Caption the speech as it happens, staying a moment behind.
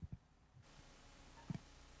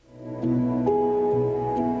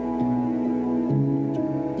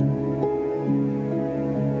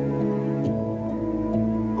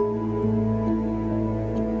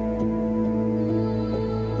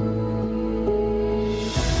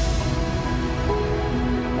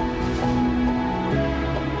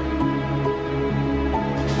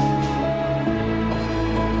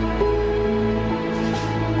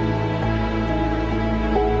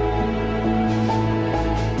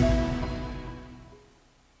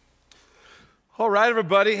right,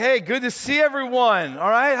 everybody. Hey, good to see everyone. All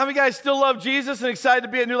right, how many guys still love Jesus and excited to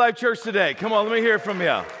be at New Life Church today? Come on, let me hear from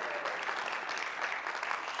you.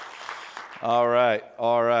 All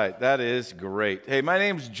right. That is great. Hey, my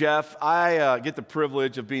name's Jeff. I get the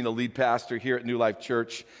privilege of being the lead pastor here at New Life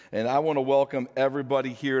Church, and I want to welcome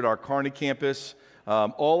everybody here at our Kearney campus.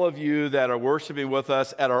 All of you that are worshiping with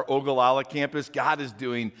us at our Ogallala campus, God is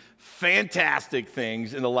doing fantastic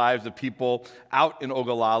things in the lives of people out in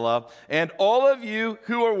Ogallala. And all of you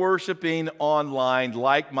who are worshiping online,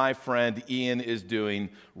 like my friend Ian is doing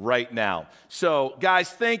right now. So,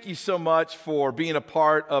 guys, thank you so much for being a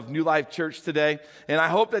part of New Life Church today. And I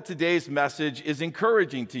hope that today's message is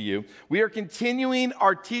encouraging to you. We are continuing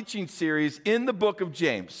our teaching series in the book of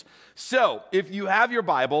James. So, if you have your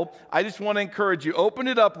Bible, I just want to encourage you, open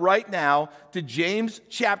it up right now to James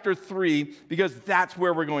chapter 3, because that's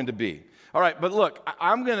where we're going to be. All right, but look,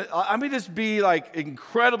 I'm gonna just be like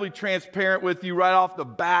incredibly transparent with you right off the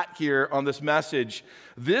bat here on this message.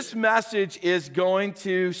 This message is going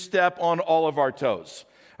to step on all of our toes.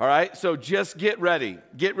 All right, so just get ready.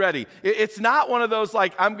 Get ready. It's not one of those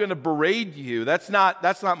like I'm going to berate you. That's not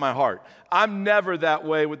my heart. I'm never that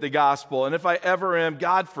way with the gospel, and if I ever am,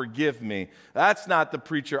 God forgive me. That's not the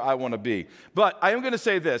preacher I want to be. But I am going to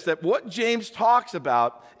say this, that what James talks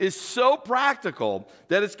about is so practical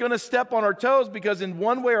that it's going to step on our toes, because in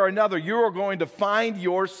one way or another, you are going to find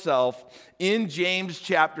yourself in James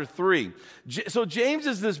chapter 3. So James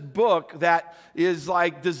is this book that is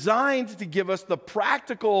like designed to give us the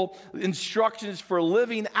practical instructions for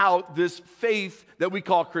living out this faith that we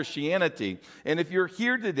call Christianity. And if you're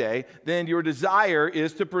here today, then your desire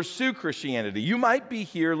is to pursue Christianity. You might be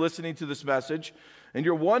here listening to this message, and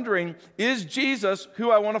you're wondering, is Jesus who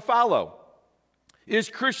I want to follow? Is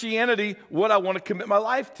Christianity what I want to commit my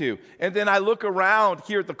life to? And then I look around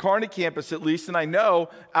here at the Kearney campus at least, and I know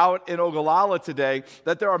out in Ogallala today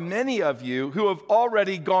that there are many of you who have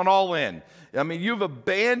already gone all in. I mean, you've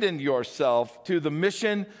abandoned yourself to the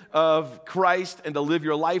mission of Christ and to live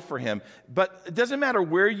your life for Him. But it doesn't matter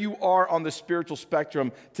where you are on the spiritual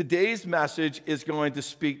spectrum, today's message is going to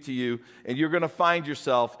speak to you, and you're going to find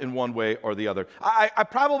yourself in one way or the other. I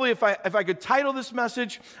probably, if I could title this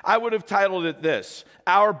message, I would have titled it this: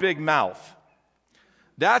 Our Big Mouth.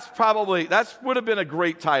 That would have been a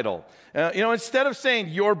great title. Instead of saying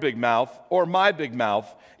your big mouth or my big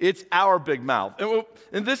mouth, it's our big mouth.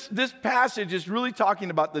 And this passage is really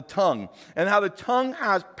talking about the tongue and how the tongue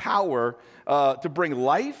has power to bring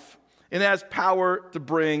life and has power to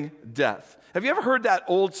bring death. Have you ever heard that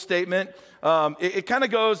old statement? It kind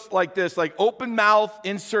of goes like this, like open mouth,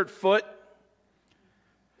 insert foot.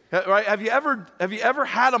 Right? Have you ever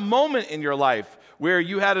had a moment in your life where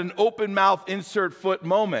you had an open mouth, insert foot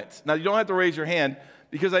moment? Now, you don't have to raise your hand,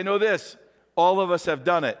 because I know this, all of us have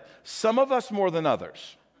done it. Some of us more than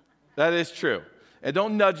others. That is true. And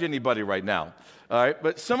don't nudge anybody right now. All right?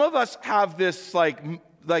 But some of us have this like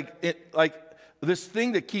this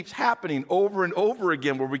thing that keeps happening over and over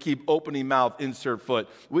again, where we keep opening mouth, insert foot.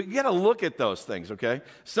 We got to look at those things, okay?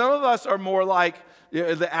 Some of us are more like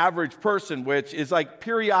the average person, which is like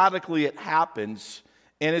periodically it happens,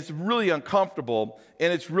 and it's really uncomfortable,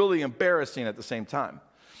 and it's really embarrassing at the same time.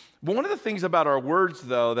 But one of the things about our words,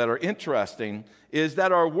 though, that are interesting is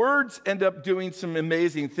that our words end up doing some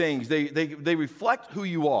amazing things. They reflect who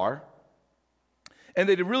you are, and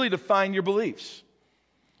they really define your beliefs.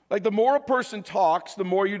 Like the more a person talks, the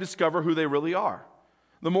more you discover who they really are.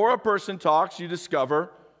 The more a person talks, you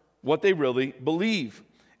discover what they really believe.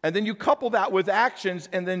 And then you couple that with actions,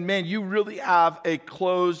 and then, man, you really have a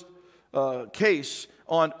closed case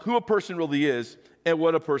on who a person really is and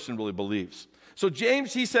what a person really believes. So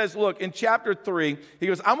James, he says, look, in chapter 3, he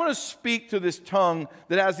goes, I'm going to speak to this tongue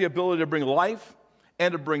that has the ability to bring life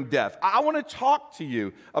and to bring death. I want to talk to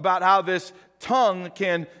you about how this tongue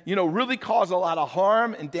can, really cause a lot of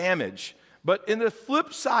harm and damage. But in the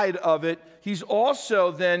flip side of it, he's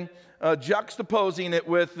also then juxtaposing it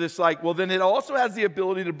with this then it also has the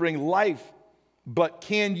ability to bring life, but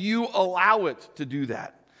can you allow it to do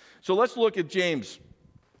that? So let's look at James.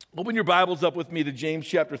 Open your Bibles up with me to James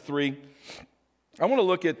chapter 3. I want to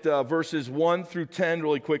look at verses 1 through 10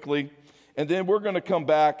 really quickly, and then we're going to come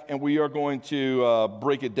back and we are going to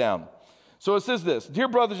break it down. So it says this: Dear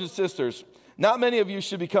brothers and sisters, not many of you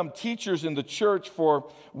should become teachers in the church,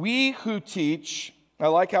 for we who teach, I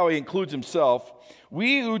like how he includes himself,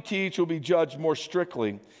 we who teach will be judged more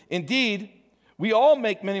strictly. Indeed, we all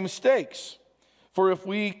make many mistakes. For if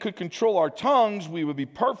we could control our tongues, we would be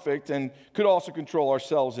perfect and could also control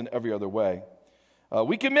ourselves in every other way.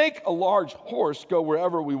 We can make a large horse go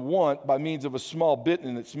wherever we want by means of a small bit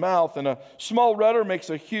in its mouth, and a small rudder makes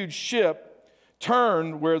a huge ship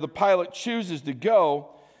turn where the pilot chooses to go,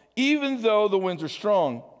 even though the winds are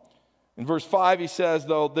strong. In verse 5, he says,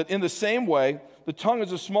 though, that in the same way, the tongue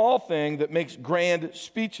is a small thing that makes grand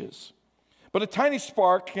speeches. But a tiny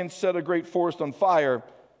spark can set a great forest on fire,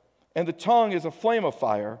 and the tongue is a flame of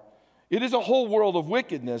fire. It is a whole world of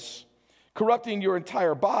wickedness, corrupting your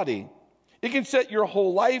entire body. It can set your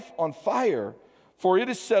whole life on fire, for it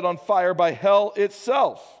is set on fire by hell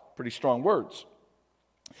itself. Pretty strong words.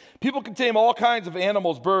 People can tame all kinds of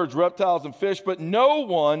animals, birds, reptiles, and fish, but no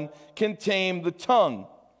one can tame the tongue.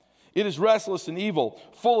 It is restless and evil,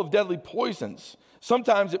 full of deadly poisons.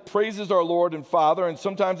 Sometimes it praises our Lord and Father, and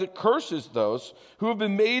sometimes it curses those who have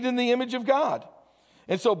been made in the image of God.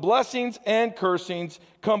 And so blessings and cursings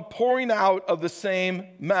come pouring out of the same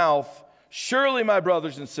mouth. Surely, my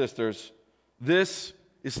brothers and sisters, this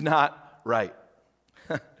is not right.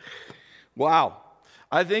 Wow.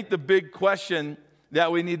 I think the big question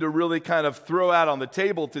that we need to really kind of throw out on the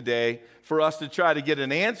table today for us to try to get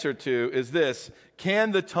an answer to is this: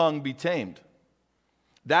 can the tongue be tamed?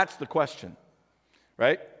 That's the question,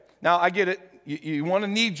 right? Now, I get it. You want to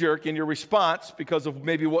knee-jerk in your response because of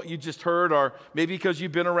maybe what you just heard, or maybe because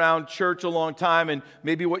you've been around church a long time and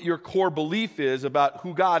maybe what your core belief is about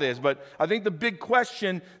who God is. But I think the big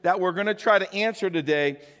question that we're going to try to answer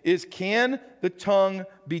today is, can the tongue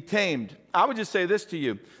be tamed? I would just say this to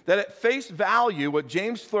you, that at face value, what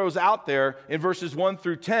James throws out there in verses 1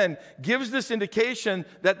 through 10 gives this indication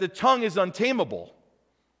that the tongue is untamable.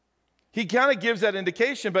 He kind of gives that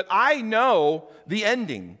indication, but I know the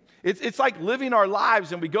ending. It's like living our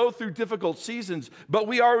lives and we go through difficult seasons, but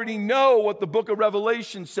we already know what the book of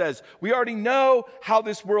Revelation says. We already know how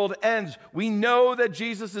this world ends. We know that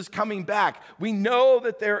Jesus is coming back. We know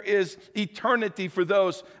that there is eternity for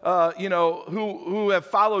those who have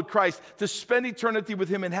followed Christ to spend eternity with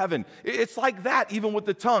him in heaven. It's like that even with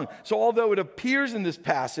the tongue. So although it appears in this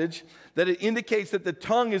passage that it indicates that the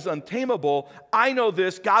tongue is untamable, I know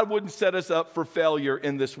this: God wouldn't set us up for failure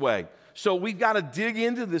in this way. So we've got to dig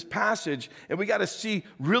into this passage and we got to see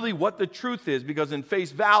really what the truth is, because in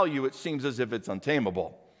face value, it seems as if it's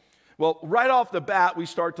untamable. Well, right off the bat, we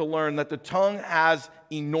start to learn that the tongue has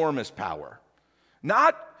enormous power.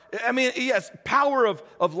 Yes, power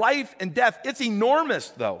of life and death. It's enormous,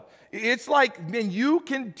 though. It's like, man, you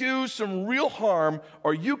can do some real harm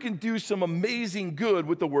or you can do some amazing good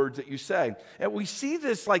with the words that you say. And we see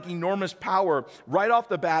this like enormous power right off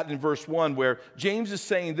the bat in verse 1, where James is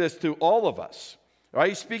saying this to all of us. Right?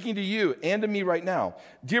 He's speaking to you and to me right now.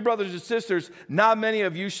 Dear brothers and sisters, not many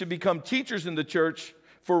of you should become teachers in the church,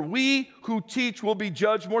 for we who teach will be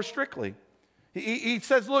judged more strictly. He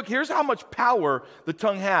says, look, here's how much power the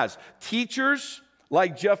tongue has. Teachers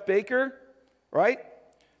like Jeff Baker, right?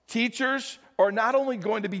 Teachers are not only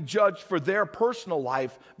going to be judged for their personal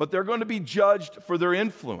life, but they're going to be judged for their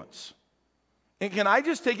influence. And can I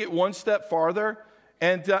just take it one step farther?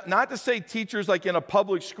 And not to say teachers like in a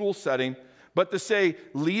public school setting, but to say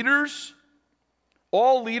leaders,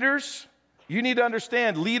 all leaders. You need to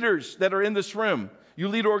understand, leaders that are in this room, you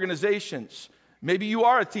lead organizations. Maybe you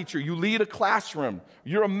are a teacher, you lead a classroom.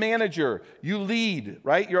 You're a manager, you lead,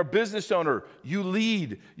 right? You're a business owner, you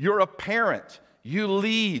lead. You're a parent, you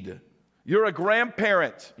lead. You're a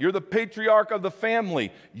grandparent, you're the patriarch of the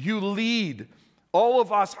family, you lead. All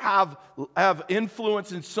of us have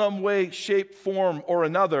influence in some way, shape, form, or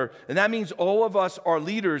another, and that means all of us are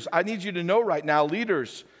leaders. I need you to know right now,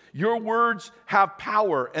 leaders, your words have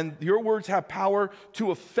power, and your words have power to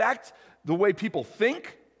affect the way people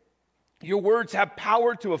think. Your words have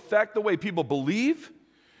power to affect the way people believe.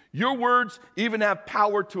 Your words even have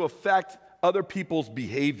power to affect other people's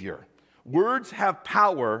behavior. Words have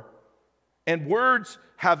power, and words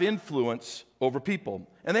have influence over people.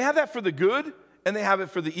 And they have that for the good, and they have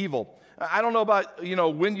it for the evil. I don't know about,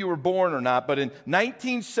 when you were born or not, but in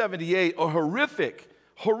 1978, a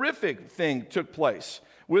horrific thing took place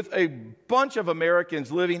with a bunch of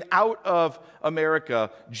Americans living out of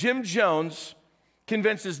America. Jim Jones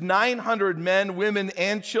convinces 900 men, women,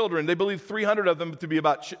 and children, they believe 300 of them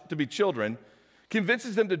to be children,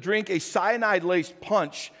 convinces them to drink a cyanide-laced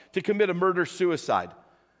punch to commit a murder-suicide.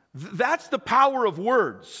 That's the power of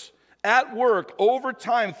words at work over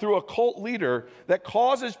time through a cult leader that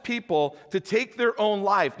causes people to take their own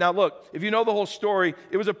life. Now look, if you know the whole story,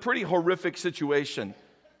 it was a pretty horrific situation.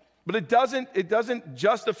 But it doesn't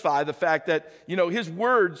justify the fact that, his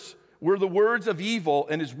words were the words of evil,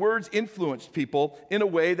 and his words influenced people in a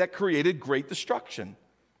way that created great destruction.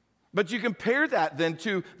 But you compare that then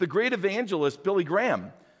to the great evangelist Billy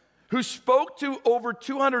Graham, who spoke to over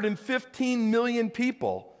 215 million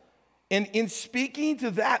people And in speaking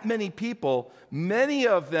to that many people, many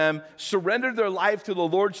of them surrendered their life to the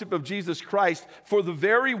lordship of Jesus Christ for the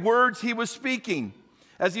very words he was speaking.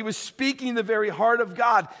 As he was speaking the very heart of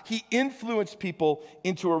God, he influenced people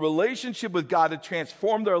into a relationship with God to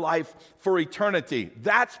transform their life for eternity.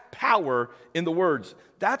 That's power in the words.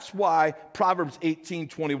 That's why Proverbs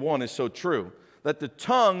 18:21 is so true, that the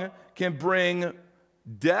tongue can bring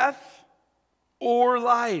death or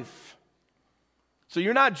life. So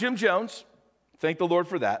you're not Jim Jones, thank the Lord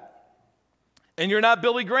for that. And you're not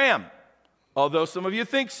Billy Graham, although some of you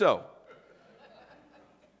think so.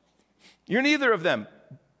 You're neither of them.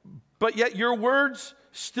 But yet your words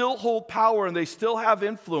still hold power and they still have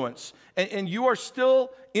influence. And you are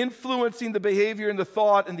still influencing the behavior and the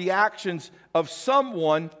thought and the actions of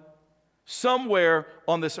someone somewhere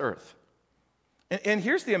on this earth. And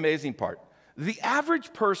here's the amazing part. The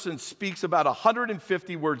average person speaks about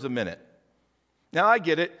 150 words a minute. Now, I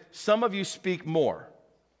get it. Some of you speak more,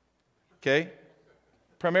 okay?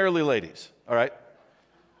 Primarily ladies, all right?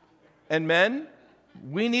 And men,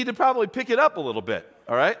 we need to probably pick it up a little bit,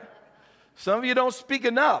 all right? Some of you don't speak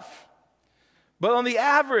enough. But on the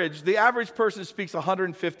average person speaks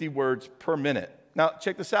 150 words per minute. Now,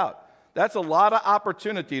 check this out. That's a lot of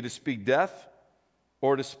opportunity to speak death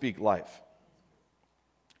or to speak life.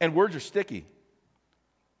 And words are sticky.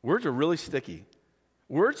 Words are really sticky.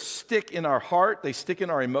 Words stick in our heart, they stick in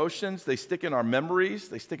our emotions, they stick in our memories,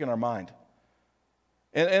 they stick in our mind.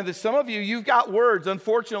 And some of you, you've got words,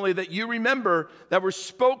 unfortunately, that you remember that were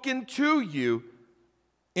spoken to you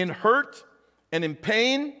in hurt and in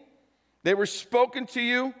pain. They were spoken to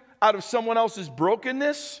you out of someone else's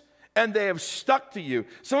brokenness, and they have stuck to you.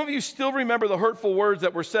 Some of you still remember the hurtful words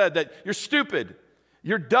that were said, that you're stupid,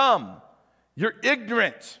 you're dumb, you're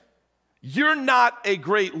ignorant, you're not a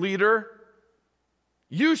great leader.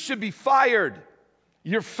 You should be fired.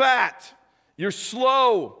 You're fat. You're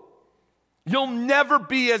slow. You'll never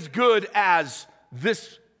be as good as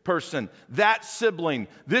this person, that sibling,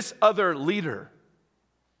 this other leader.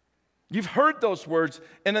 You've heard those words,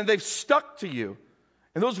 and then they've stuck to you.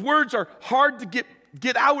 And those words are hard to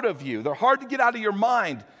get out of you. They're hard to get out of your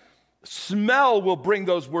mind. Smell will bring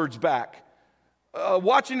those words back.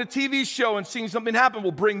 Watching a TV show and seeing something happen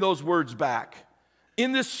will bring those words back.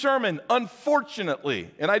 In this sermon, unfortunately,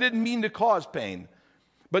 and I didn't mean to cause pain,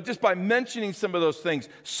 but just by mentioning some of those things,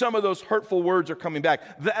 some of those hurtful words are coming back.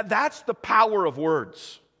 That's the power of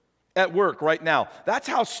words at work right now. That's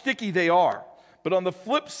how sticky they are. But on the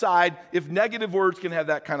flip side, if negative words can have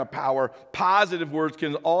that kind of power, positive words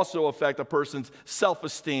can also affect a person's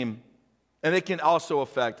self-esteem, and they can also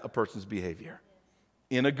affect a person's behavior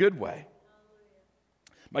in a good way.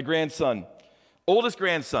 My grandson, oldest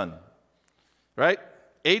grandson, right?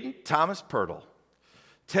 Aiden Thomas Pirtle,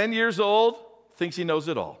 10 years old, thinks he knows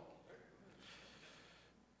it all.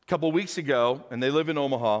 A couple weeks ago, and they live in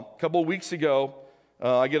Omaha, a couple weeks ago,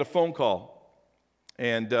 I get a phone call,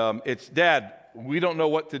 and it's, Dad, we don't know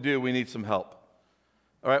what to do, we need some help.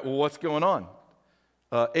 All right, well, what's going on?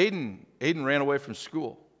 Aiden ran away from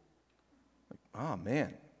school. Oh,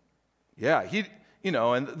 man. Yeah,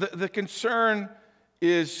 and the concern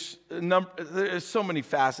is there's so many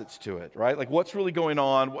facets to it, right? Like, what's really going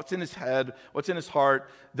on? What's in his head? What's in his heart?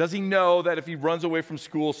 Does he know that if he runs away from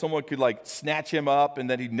school, someone could like snatch him up and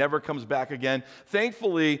then he never comes back again?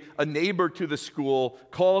 Thankfully, a neighbor to the school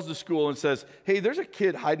calls the school and says, hey, there's a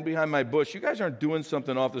kid hiding behind my bush. You guys aren't doing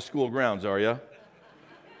something off the school grounds, are you?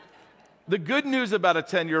 The good news about a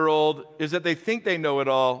 10-year-old is that they think they know it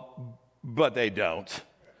all, but they don't,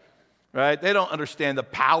 right? They don't understand the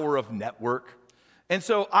power of network. And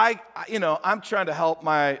so I'm trying to help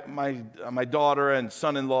my daughter and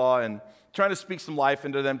son-in-law and trying to speak some life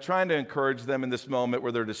into them, trying to encourage them in this moment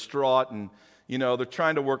where they're distraught and, they're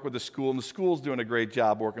trying to work with the school, and the school's doing a great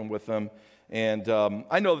job working with them. And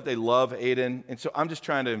I know that they love Aiden, and so I'm just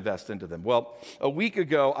trying to invest into them. Well, a week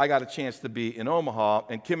ago, I got a chance to be in Omaha,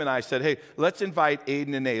 and Kim and I said, hey, let's invite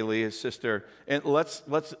Aiden and Ailey, his sister, and let's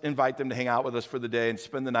invite them to hang out with us for the day and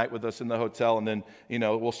spend the night with us in the hotel, and then,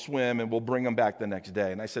 we'll swim, and we'll bring them back the next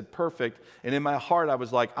day. And I said, perfect. And in my heart, I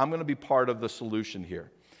was like, I'm going to be part of the solution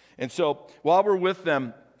here. And so while we're with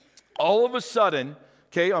them, all of a sudden,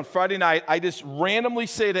 okay, on Friday night, I just randomly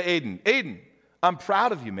say to Aiden, I'm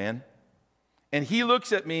proud of you, man. And he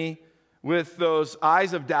looks at me with those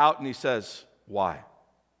eyes of doubt and he says, why?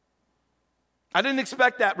 I didn't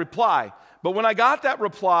expect that reply. But when I got that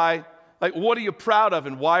reply, like, what are you proud of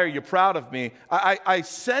and why are you proud of me? I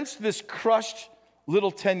sensed this crushed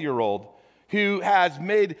little 10-year-old who has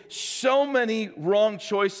made so many wrong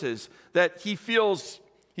choices that he feels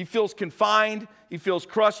He feels confined. He feels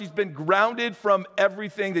crushed. He's been grounded from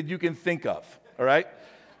everything that you can think of, all right?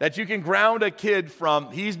 That you can ground a kid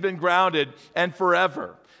from. He's been grounded and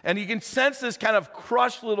forever. And you can sense this kind of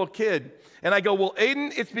crushed little kid. And I go, well,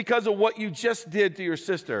 Aiden, it's because of what you just did to your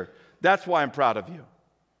sister. That's why I'm proud of you.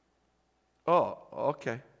 Oh,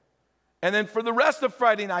 okay. And then for the rest of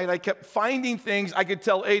Friday night, I kept finding things I could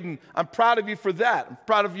tell Aiden, I'm proud of you for that. I'm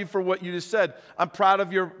proud of you for what you just said. I'm proud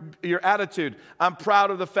of your attitude. I'm proud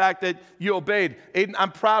of the fact that you obeyed. Aiden,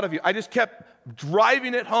 I'm proud of you. I just kept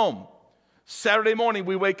driving it home. Saturday morning,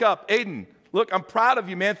 we wake up. Aiden, look, I'm proud of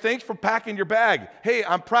you, man. Thanks for packing your bag. Hey,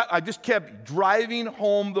 I'm proud. I just kept driving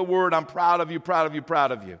home the word, I'm proud of you, proud of you,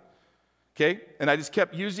 proud of you. Okay? And I just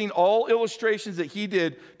kept using all illustrations that he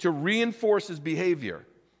did to reinforce his behavior.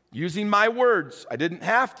 Using my words. I didn't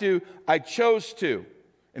have to, I chose to.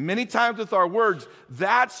 And many times with our words,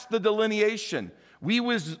 that's the delineation. We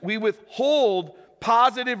withhold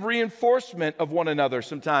positive reinforcement of one another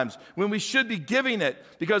sometimes when we should be giving it,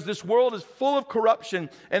 because this world is full of corruption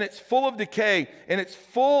and it's full of decay and it's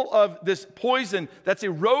full of this poison that's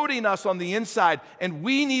eroding us on the inside, and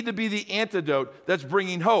we need to be the antidote that's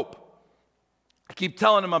bringing hope. I keep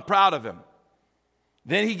telling him I'm proud of him.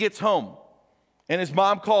 Then he gets home and his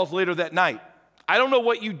mom calls later that night. I don't know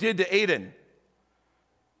what you did to Aiden,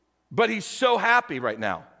 but he's so happy right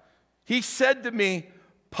now. He said to me,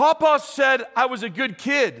 Papa said I was a good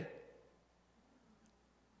kid.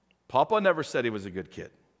 Papa never said he was a good kid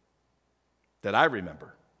that I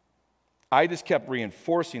remember. I just kept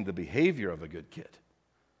reinforcing the behavior of a good kid.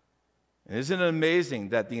 And isn't it amazing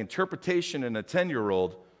that the interpretation in a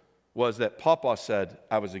 10-year-old was that Papa said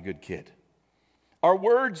I was a good kid? Our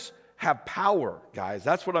words have power, guys.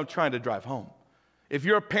 That's what I'm trying to drive home. If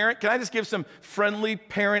you're a parent, can I just give some friendly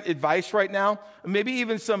parent advice right now? Maybe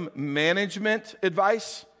even some management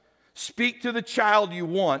advice. Speak to the child you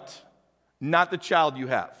want, not the child you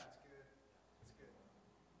have.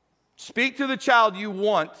 Speak to the child you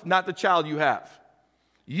want, not the child you have.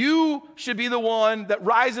 You should be the one that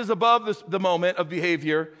rises above the moment of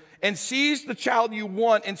behavior and sees the child you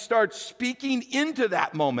want and starts speaking into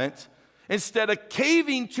that moment, instead of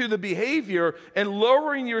caving to the behavior and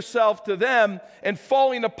lowering yourself to them and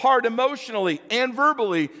falling apart emotionally and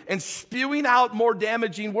verbally and spewing out more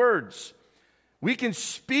damaging words. We can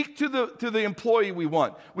speak to the employee we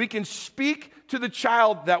want. We can speak to the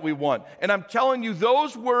child that we want. And I'm telling you,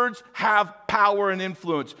 those words have power and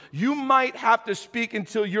influence. You might have to speak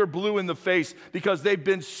until you're blue in the face because they've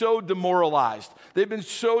been so demoralized. They've been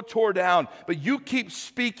so tore down. But you keep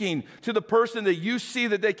speaking to the person that you see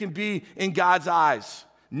that they can be in God's eyes,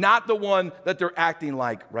 not the one that they're acting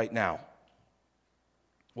like right now.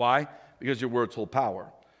 Why? Because your words hold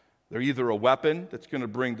power. They're either a weapon that's going to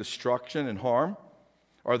bring destruction and harm,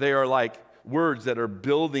 or they are like words that are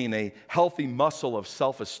building a healthy muscle of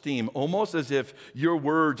self-esteem, almost as if your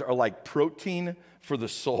words are like protein for the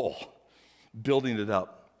soul, building it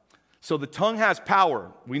up. So the tongue has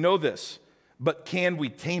power. We know this, but can we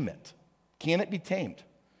tame it? Can it be tamed?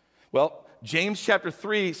 Well, James chapter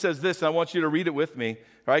 3 says this, and I want you to read it with me,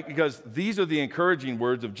 right? Because these are the encouraging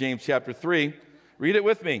words of James chapter 3. Read it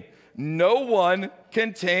with me. No one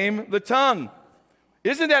can tame the tongue.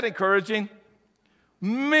 Isn't that encouraging?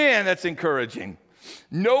 Man, that's encouraging.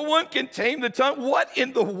 No one can tame the tongue. What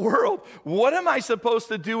in the world? What am I supposed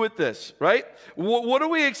to do with this, right? What are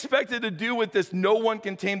we expected to do with this? No one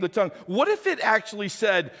can tame the tongue. What if it actually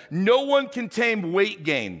said, no one can tame weight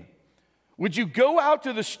gain? Would you go out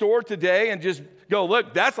to the store today and just go,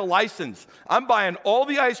 look, that's a license. I'm buying all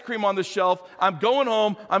the ice cream on the shelf. I'm going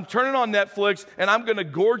home. I'm turning on Netflix, and I'm going to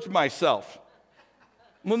gorge myself.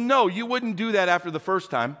 Well, no, you wouldn't do that after the first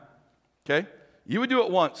time, okay? You would do it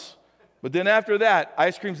once. But then after that,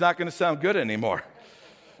 ice cream's not going to sound good anymore.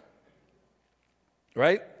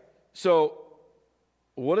 Right? So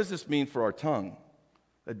what does this mean for our tongue?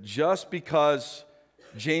 That just because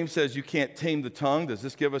James says you can't tame the tongue, does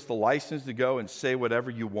this give us the license to go and say whatever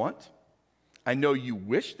you want? I know you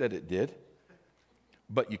wish that it did,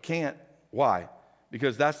 but you can't. Why?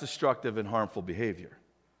 Because that's destructive and harmful behavior.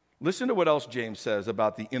 Listen to what else James says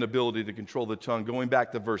about the inability to control the tongue, going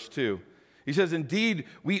back to verse 2. He says, indeed,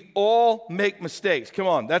 we all make mistakes. Come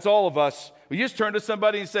on, that's all of us. We just turn to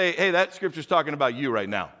somebody and say, hey, that scripture's talking about you right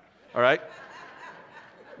now, all right?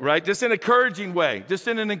 Right? Just in an encouraging way. Just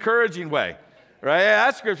in an encouraging way. Right? Yeah,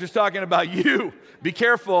 that scripture's talking about you. Be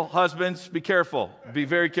careful, husbands. Be careful. Be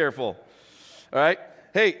very careful. All right?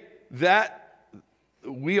 Hey,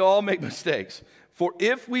 we all make mistakes. For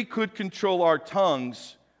if we could control our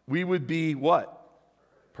tongues, we would be what?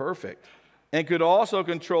 Perfect. And could also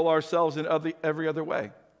control ourselves in every other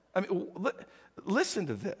way. I mean, listen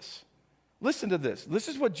to this. Listen to this. This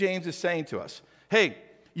is what James is saying to us. Hey,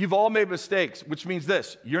 you've all made mistakes, which means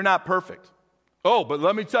this: you're not perfect. Oh, but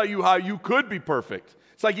let me tell you how you could be perfect.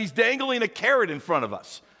 It's like he's dangling a carrot in front of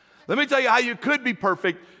us. Let me tell you how you could be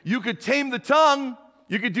perfect. You could tame the tongue.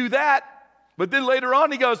 You could do that. But then later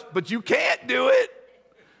on he goes, but you can't do it.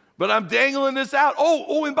 But I'm dangling this out.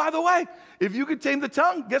 Oh, and by the way, if you could tame the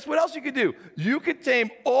tongue, guess what else you could do? You could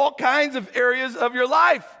tame all kinds of areas of your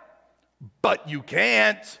life. But you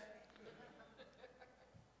can't.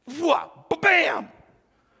 Bam!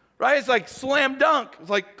 Right? It's like slam dunk. It's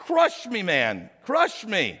like, crush me, man. Crush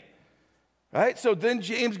me. Right? So then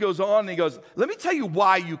James goes on and he goes, let me tell you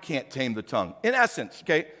why you can't tame the tongue. In essence,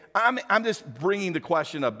 okay, I'm just bringing the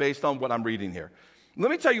question up based on what I'm reading here.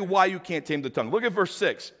 Let me tell you why you can't tame the tongue. Look at verse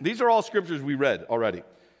 6. These are all scriptures we read already.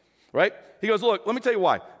 Right? He goes, look, let me tell you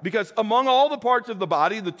why. Because among all the parts of the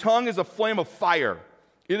body, the tongue is a flame of fire.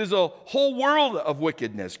 It is a whole world of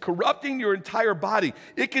wickedness, corrupting your entire body.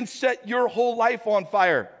 It can set your whole life on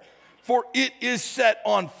fire, for it is set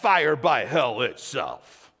on fire by hell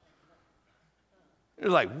itself. You're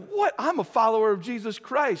like, what? I'm a follower of Jesus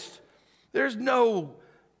Christ. There's no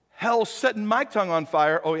hell setting my tongue on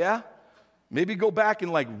fire. Oh, yeah? Maybe go back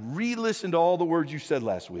and re-listen to all the words you said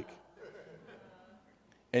last week.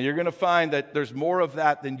 And you're going to find that there's more of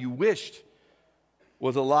that than you wished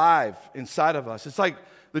was alive inside of us. It's like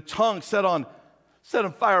the tongue set on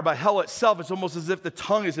fire by hell itself. It's almost as if the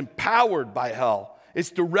tongue is empowered by hell. It's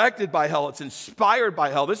directed by hell. It's inspired by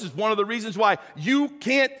hell. This is one of the reasons why you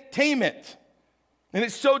can't tame it. And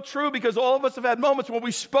it's so true because all of us have had moments when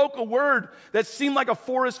we spoke a word that seemed like a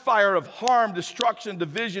forest fire of harm, destruction,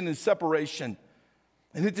 division, and separation.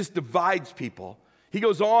 And it just divides people. He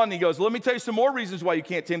goes on, he goes, let me tell you some more reasons why you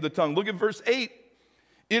can't tame the tongue. Look at verse 8.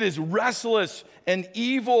 It is restless and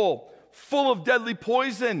evil, full of deadly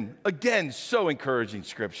poison. Again, so encouraging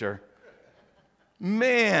scripture.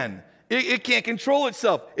 Man, it can't control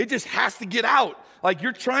itself. It just has to get out. Like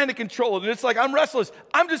you're trying to control it. And it's like, I'm restless.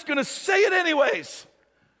 I'm just going to say it anyways.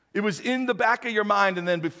 It was in the back of your mind, and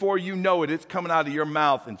then before you know it, it's coming out of your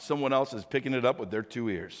mouth, and someone else is picking it up with their 2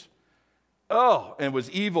 ears. Oh, and it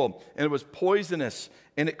was evil, and it was poisonous,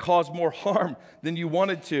 and it caused more harm than you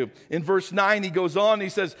wanted to. In verse 9, he goes on, and he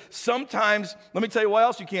says, sometimes, let me tell you why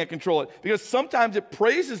else you can't control it. Because sometimes it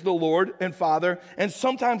praises the Lord and Father, and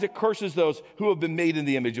sometimes it curses those who have been made in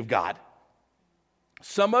the image of God.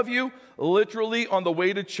 Some of you, literally on the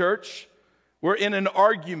way to church, were in an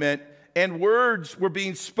argument and words were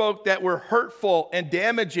being spoke that were hurtful and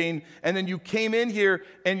damaging, and then you came in here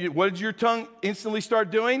and what did your tongue instantly start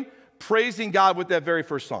doing? Praising God with that very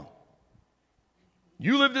first song.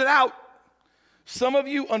 You lived it out. Some of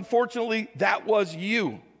you, unfortunately, that was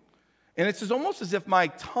you. And it's almost as if my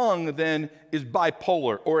tongue then is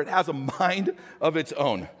bipolar or it has a mind of its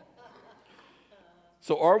own.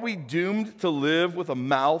 So are we doomed to live with a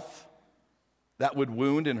mouth that would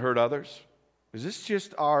wound and hurt others? Is this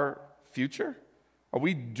just our future? Are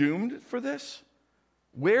we doomed for this?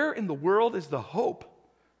 Where in the world is the hope?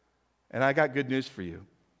 And I got good news for you,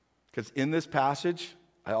 because in this passage,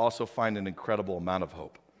 I also find an incredible amount of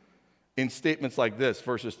hope. In statements like this,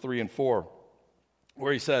 verses 3 and 4,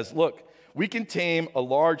 where he says, look, we can tame a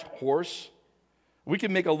large horse. We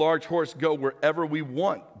can make a large horse go wherever we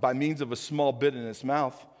want by means of a small bit in its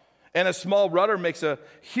mouth. And a small rudder makes a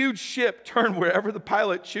huge ship turn wherever the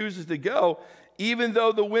pilot chooses to go, even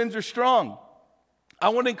though the winds are strong. I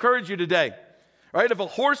want to encourage you today, right? If a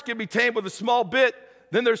horse can be tamed with a small bit,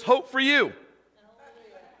 then there's hope for you.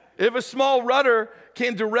 If a small rudder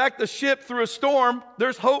can direct a ship through a storm,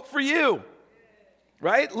 there's hope for you,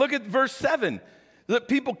 right? Look at verse 7. That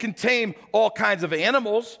people can tame all kinds of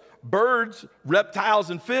animals, birds, reptiles,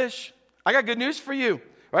 and fish. I got good news for you,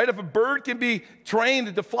 right? If a bird can be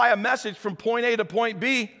trained to fly a message from point A to point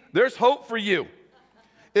B, there's hope for you.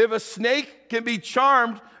 If a snake can be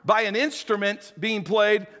charmed by an instrument being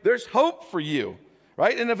played, there's hope for you,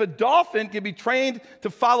 right? And if a dolphin can be trained to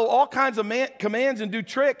follow all kinds of commands and do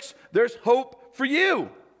tricks, there's hope for you.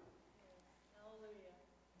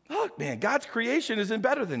 Look, man, God's creation isn't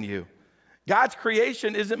better than you. God's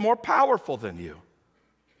creation isn't more powerful than you.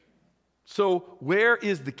 So where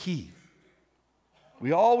is the key?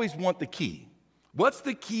 We always want the key. What's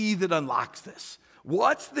the key that unlocks this?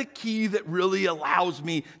 What's the key that really allows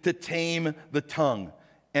me to tame the tongue?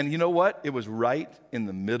 And you know what? It was right in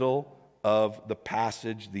the middle of the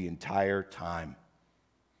passage the entire time.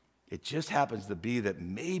 It just happens to be that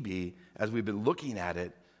maybe as we've been looking at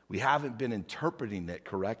it, we haven't been interpreting it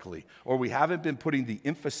correctly, or we haven't been putting the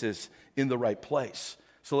emphasis in the right place.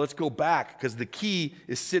 So let's go back, because the key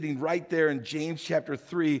is sitting right there in James chapter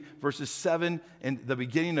 3, verses 7 and the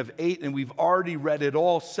beginning of 8, and we've already read it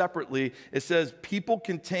all separately. It says, people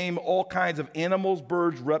can tame all kinds of animals,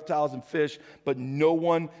 birds, reptiles, and fish, but no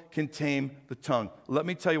one can tame the tongue. Let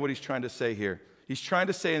me tell you what he's trying to say here. He's trying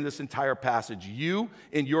to say in this entire passage, you,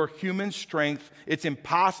 in your human strength, it's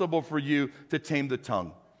impossible for you to tame the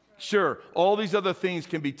tongue. Sure, all these other things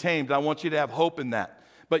can be tamed. I want you to have hope in that.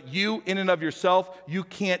 But you, in and of yourself, you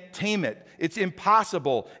can't tame it. It's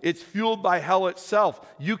impossible. It's fueled by hell itself.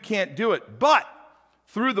 You can't do it. But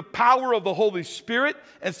through the power of the Holy Spirit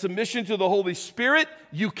and submission to the Holy Spirit,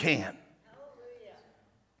 you can. Hallelujah.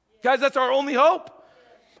 Guys, that's our only hope.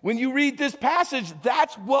 When you read this passage,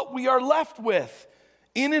 that's what we are left with.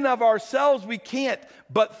 In and of ourselves, we can't.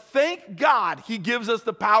 But thank God he gives us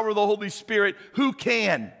the power of the Holy Spirit who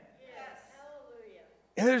can. Yes. Hallelujah.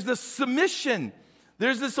 And there's this submission.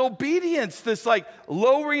 There's this obedience, this like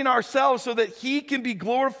lowering ourselves so that he can be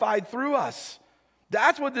glorified through us.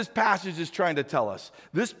 That's what this passage is trying to tell us.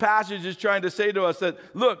 This passage is trying to say to us that,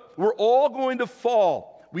 look, we're all going to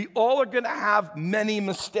fall. We all are going to have many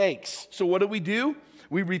mistakes. So what do?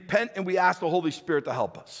 We repent and we ask the Holy Spirit to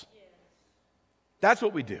help us. That's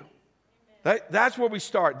what we do. That's where we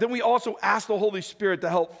start. Then we also ask the Holy Spirit to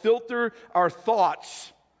help filter our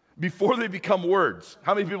thoughts before they become words.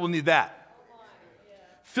 How many people need that?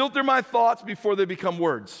 Filter my thoughts before they become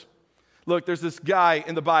words. Look, there's this guy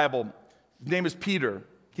in the Bible. His name is Peter.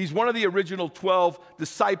 He's one of the original 12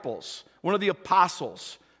 disciples, one of the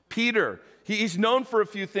apostles. Peter, he's known for a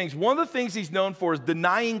few things. One of the things he's known for is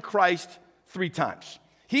denying Christ 3 times.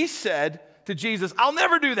 He said to Jesus, I'll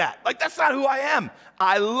never do that. Like, that's not who I am.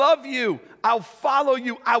 I love you. I'll follow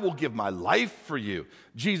you. I will give my life for you.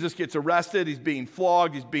 Jesus gets arrested. He's being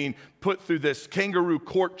flogged. He's being put through this kangaroo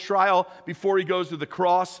court trial before he goes to the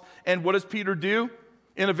cross. And what does Peter do?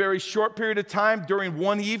 In a very short period of time, during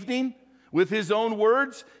one evening, with his own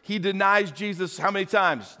words, he denies Jesus how many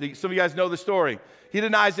times? Some of you guys know the story. He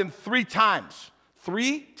denies him 3 times.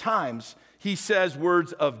 3 times he says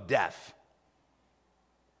words of death.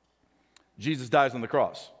 Jesus dies on the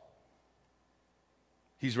cross.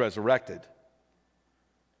 He's resurrected.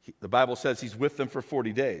 The Bible says he's with them for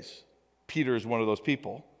 40 days. Peter is one of those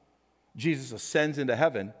people. Jesus ascends into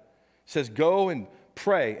heaven, says, go and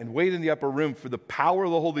pray and wait in the upper room for the power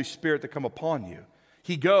of the Holy Spirit to come upon you.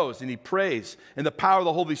 He goes and he prays, and the power of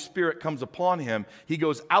the Holy Spirit comes upon him. He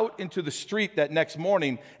goes out into the street that next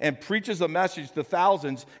morning and preaches a message to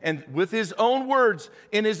thousands, and with his own words,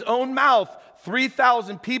 in his own mouth,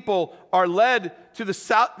 3,000 people are led to the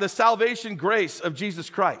salvation grace of Jesus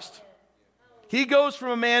Christ. He goes from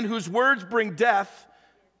a man whose words bring death,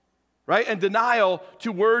 right, and denial,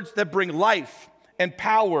 to words that bring life and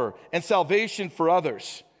power and salvation for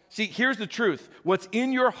others. See, here's the truth. What's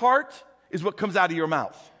in your heart is what comes out of your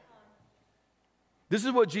mouth. This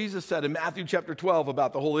is what Jesus said in Matthew chapter 12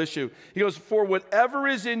 about the whole issue. He goes, for whatever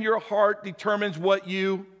is in your heart determines what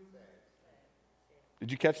you...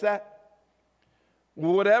 Did you catch that?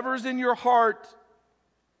 Whatever's in your heart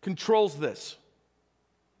controls this.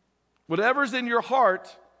 Whatever's in your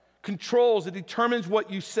heart controls, it determines what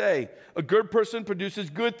you say. A good person produces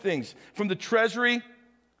good things from the treasury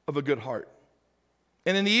of a good heart.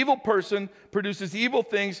 And an evil person produces evil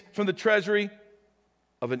things from the treasury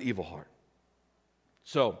of an evil heart.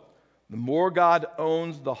 So, the more God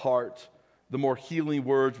owns the heart, the more healing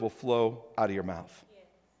words will flow out of your mouth.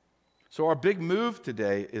 So our big move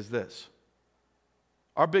today is this.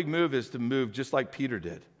 Our big move is to move just like Peter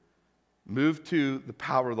did. Move to the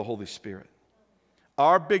power of the Holy Spirit.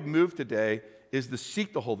 Our big move today is to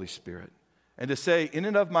seek the Holy Spirit and to say, in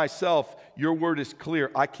and of myself, your word is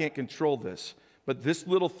clear. I can't control this. But this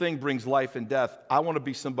little thing brings life and death. I want to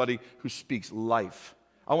be somebody who speaks life.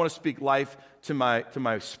 I want to speak life to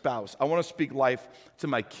my spouse. I want to speak life to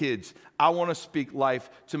my kids. I want to speak life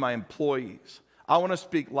to my employees. I want to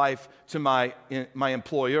speak life to my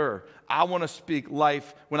employer. I want to speak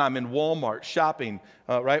life when I'm in Walmart shopping,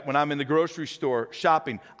 right? When I'm in the grocery store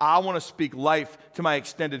shopping. I want to speak life to my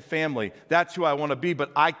extended family. That's who I want to be,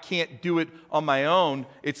 but I can't do it on my own.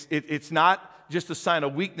 It's not just a sign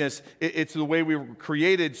of weakness. It's the way we were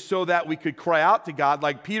created so that we could cry out to God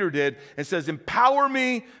like Peter did and says, empower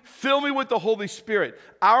me, fill me with the Holy Spirit.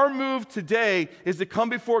 Our move today is to come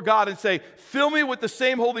before God and say, fill me with the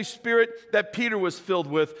same Holy Spirit that Peter was filled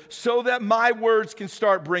with so that my words can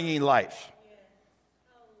start bringing life.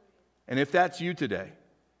 And if that's you today,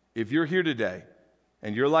 if you're here today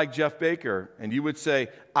and you're like Jeff Baker and you would say,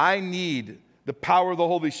 I need the power of the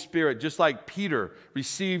Holy Spirit, just like Peter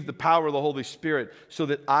received the power of the Holy Spirit so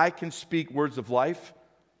that I can speak words of life,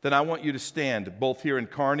 then I want you to stand both here in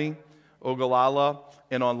Kearney, Ogallala,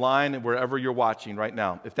 and online and wherever you're watching right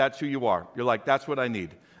now. If that's who you are, you're like, that's what I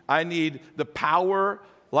need. I need the power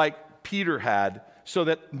like Peter had so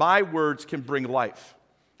that my words can bring life.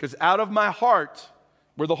 Because out of my heart,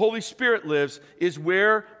 where the Holy Spirit lives, is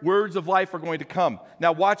where words of life are going to come.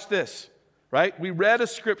 Now watch this, right? We read a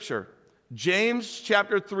scripture, James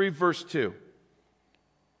chapter 3, verse 2.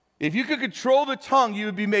 If you could control the tongue, you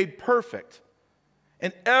would be made perfect.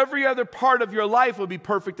 And every other part of your life will be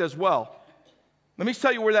perfect as well. Let me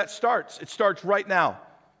tell you where that starts. It starts right now.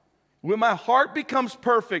 When my heart becomes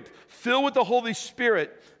perfect, filled with the Holy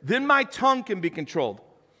Spirit, then my tongue can be controlled.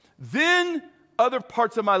 Then other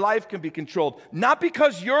parts of my life can be controlled. Not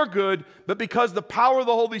because you're good, but because the power of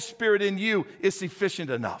the Holy Spirit in you is sufficient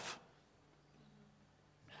enough.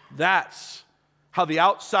 That's how the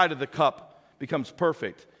outside of the cup becomes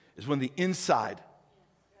perfect, is when the inside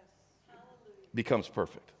becomes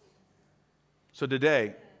perfect. So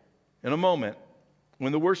today, in a moment,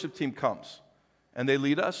 when the worship team comes and they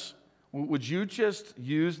lead us, would you just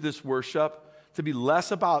use this worship to be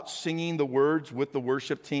less about singing the words with the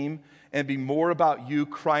worship team and be more about you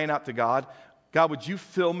crying out to God? God, would you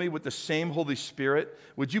fill me with the same Holy Spirit?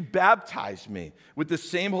 Would you baptize me with the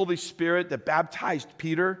same Holy Spirit that baptized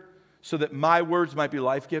Peter so that my words might be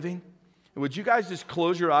life-giving? And would you guys just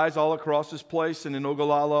close your eyes all across this place and in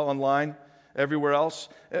Ogallala online? Everywhere else,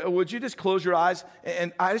 would you just close your eyes?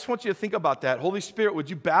 And I just want you to think about that. Holy Spirit, would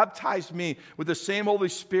you baptize me with the same Holy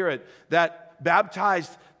Spirit that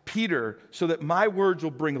baptized Peter so that my words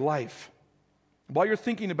will bring life? While you're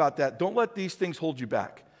thinking about that, don't let these things hold you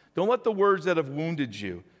back. Don't let the words that have wounded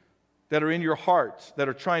you, that are in your heart, that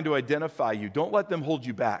are trying to identify you, don't let them hold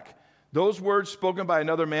you back. Those words spoken by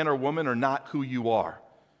another man or woman are not who you are.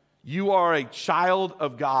 You are a child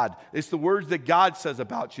of God. It's the words that God says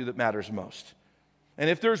about you that matters most. And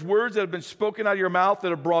if there's words that have been spoken out of your mouth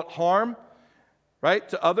that have brought harm, right,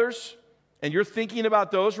 to others, and you're thinking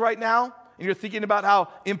about those right now, and you're thinking about how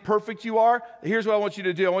imperfect you are, here's what I want you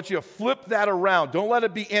to do. I want you to flip that around. Don't let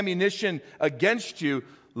it be ammunition against you.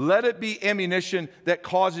 Let it be ammunition that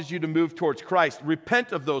causes you to move towards Christ.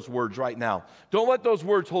 Repent of those words right now. Don't let those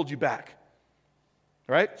words hold you back.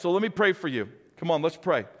 All right? So let me pray for you. Come on, let's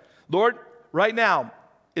pray. Lord, right now,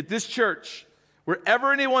 at this church,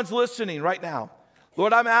 wherever anyone's listening right now,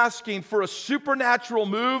 Lord, I'm asking for a supernatural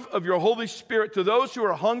move of your Holy Spirit. To those who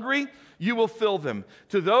are hungry, you will fill them.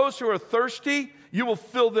 To those who are thirsty, you will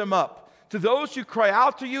fill them up. To those who cry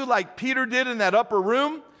out to you like Peter did in that upper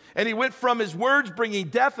room, and he went from his words bringing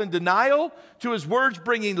death and denial to his words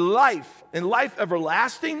bringing life and life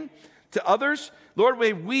everlasting to others. Lord,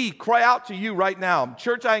 may we cry out to you right now.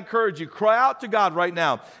 Church, I encourage you, cry out to God right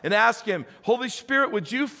now and ask him, Holy Spirit,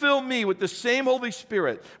 would you fill me with the same Holy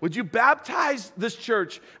Spirit? Would you baptize this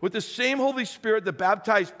church with the same Holy Spirit that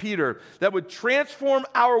baptized Peter, that would transform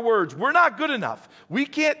our words? We're not good enough. We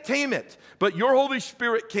can't tame it, but your Holy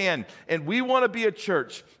Spirit can. And we want to be a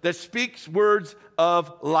church that speaks words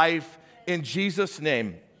of life in Jesus'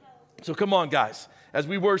 name. So come on, guys. As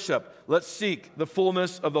we worship, let's seek the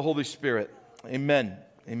fullness of the Holy Spirit. Amen.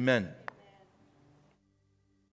 Amen.